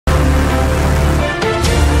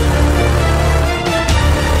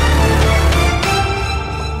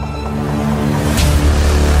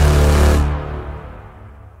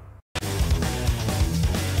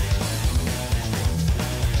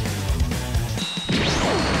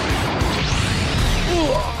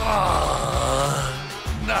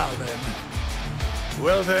Now then.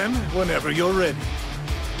 Well then, whenever you're ready.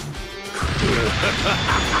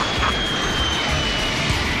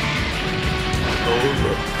 Oh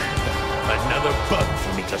look, another bug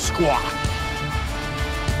for me to squat.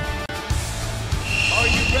 Are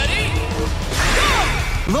you ready?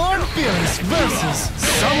 Lord Beerus versus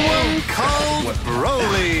someone called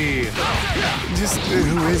Broly. Just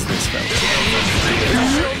who is this fellow?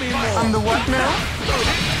 I'm the what now?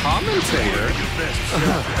 Commentator?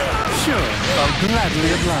 Sure, I'll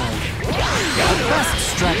gladly oblige. The best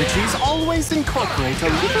strategies always incorporate a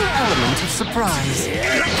little element of surprise.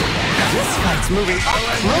 This fight's moving up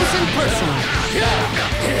close and personal.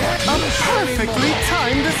 A perfectly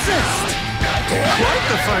timed assist. Quite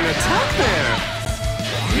the fine attack there.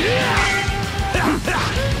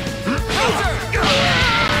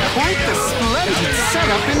 Quite the splendid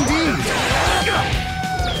setup indeed.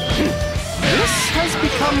 This has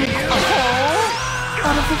become a haul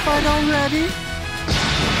out of the fight already.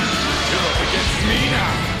 You're up against me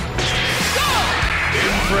now.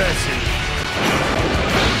 Impressive.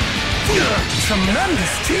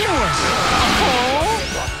 Tremendous teamwork. A haul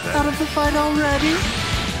out of the fight already.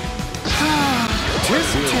 Tis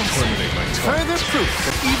further proof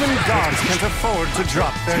that even gods can't afford to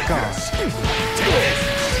drop their guard.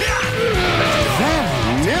 Very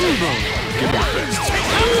nimble.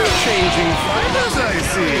 Changing fighters, I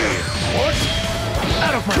see. What?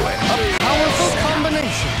 Out of my way. A powerful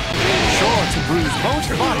combination. Sure to bruise both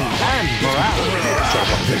body and morale.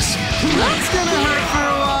 That's gonna hurt for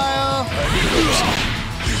a while.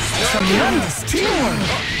 Tremendous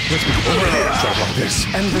teamwork.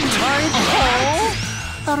 And the tide haul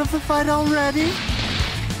out of the fight already?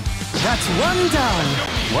 That's one down.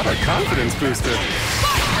 What a confidence booster.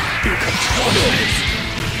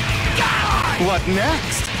 What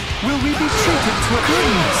next? Will we be treated to a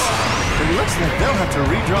goodness? It looks like they'll have to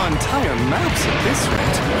redraw entire maps at this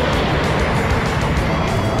rate.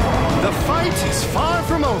 The fight is far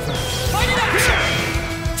from over.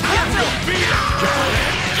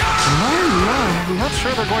 I'm not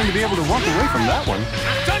sure they're going to be able to walk away from that one.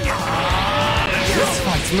 This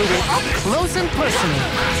fight's moving up close and personal.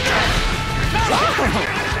 Oh,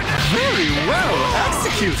 very well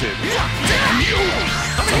executed.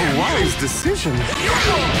 A wise decision.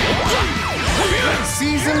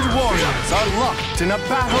 Seasoned warriors are locked in a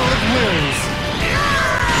battle of wills.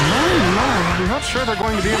 I'm not sure they're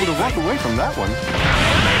going to be able to walk away from that one.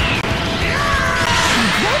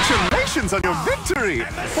 Congratulations on your victory!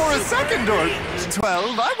 For a second or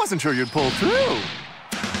 12, I wasn't sure you'd pull through.